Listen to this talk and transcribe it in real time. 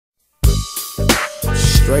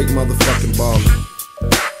Straight motherfucking ballin'.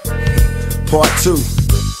 Part 2,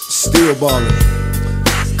 still ballin'.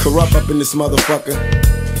 Corrupt up in this motherfucker.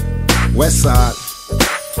 West side.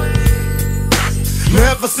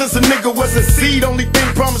 Now ever since a nigga was a seed, only thing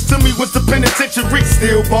promised to me was the penitentiary.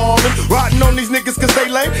 Still ballin', riding on these niggas cause they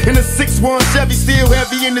lame. In a 6-1 Chevy, still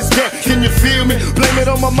heavy in this game. Can you feel me? Blame it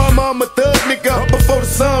on my mama, I'm a thug nigga. Up before the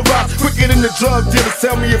sun rise, quicker than the drug dealers.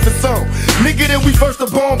 Tell me if it's on. Nigga, that we first the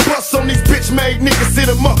bomb bust on these bitch made niggas. Sit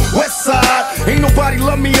 'em up, West side. Ain't nobody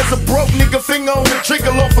love me as a broke nigga. Finger on the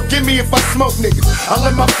trigger, Lord forgive me if I smoke niggas. I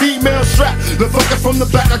let my female strap, the fucker from the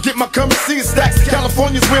back. I get my currency in stacks.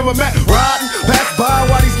 California's where I'm at. Riding, pass by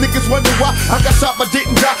while these niggas wonder why I got shot but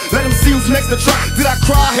didn't die. Let them see who's next to try. Did I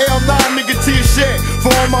cry? Hell nah, nigga, tears shed. For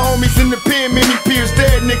all my homies in the pen, many peers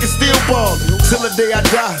dead. Niggas still ballin'. Till the day I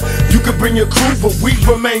die. You could bring your crew, but we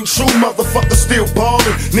remain true. Motherfuckers still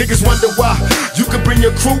ballin'. Niggas wonder why. You could bring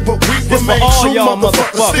your crew, but we remain true.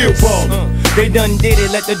 Motherfuckers still ballin'. They done did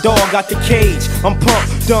it, let the dog out the cage. I'm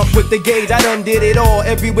pumped, dumped with the gauge. I done did it all.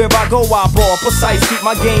 Everywhere I go, I ball. Precise, keep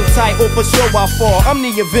my game tight, or for sure I fall. I'm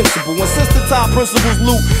the invincible. And since the top principles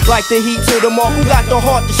loot, like the heat to the mark, who got the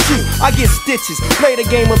heart to shoot? I get stitches. Play the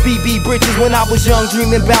game of BB Bridges when I was young,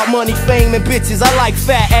 dreaming about money, fame, and bitches. I like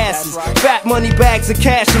fat asses, fat money bags of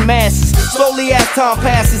cash and masses. Slowly as time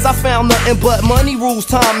passes, I found nothing but money rules,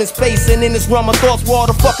 time and space. And in this realm of thoughts where all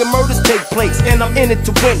the fucking murders take place. And I'm in it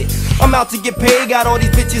to win it. I'm out to get paid, got all these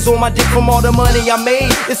bitches on my dick from all the money I made.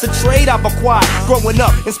 It's a trade I've acquired, growing up,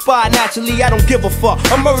 inspired naturally, I don't give a fuck.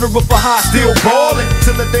 A murderer for high. Still ballin'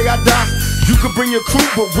 till the day I die. You could bring your crew,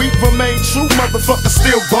 but we remain true. Motherfuckers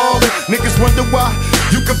still ballin'. Niggas wonder why.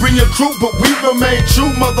 You could bring your crew, but we remain true.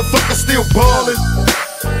 Motherfuckers still ballin'.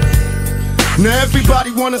 Now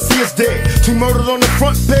everybody wanna see us dead. 2 murdered on the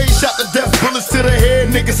front page, shot to death, bullets to the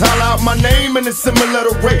head. Niggas holler out my name and it's similar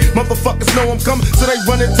to Ray. Motherfuckers know I'm coming, so they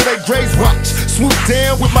run into their graves. Watch, swoop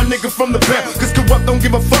down with my nigga from the back. Cause corrupt don't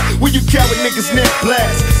give a fuck where you carry niggas neck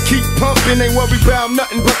blast. Keep pumping, ain't worry about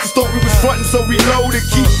nothing but the story was frontin', so reload and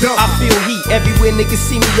keep dumping. I feel heat everywhere niggas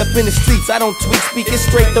see me up in the streets. I don't tweak, speaking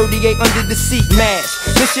straight 38 under the seat. Mash,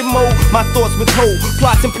 mission mode, my thoughts withhold.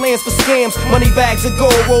 Plots and plans for scams, money bags of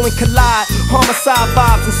gold rolling collide. Homicide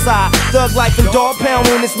vibes inside, thug life and dog pound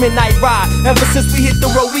on this midnight ride. Ever since we hit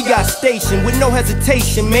the road, we got stationed with no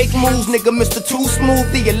hesitation. Make moves, nigga, Mr. Too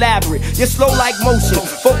Smooth, the elaborate. You're slow like motion.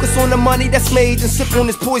 Focus on the money that's made and sip on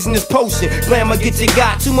this poisonous potion. Glamour get you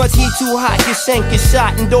got, too much heat, too hot. Your shank is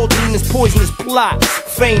shot, indulging in this poisonous plot.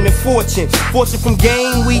 Fame and fortune, fortune from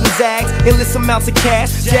game, weed and zags, endless amounts of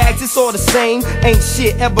cash. Jags, it's all the same. Ain't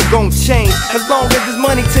shit ever gonna change as long as there's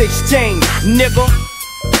money to exchange, nigga.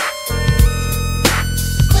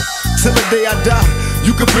 Till the day I die,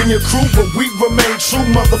 you could bring your crew, but we remain true.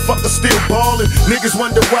 Motherfuckers still ballin'. Niggas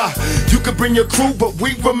wonder why. You could bring your crew, but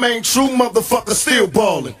we remain true. Motherfuckers still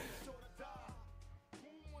ballin'.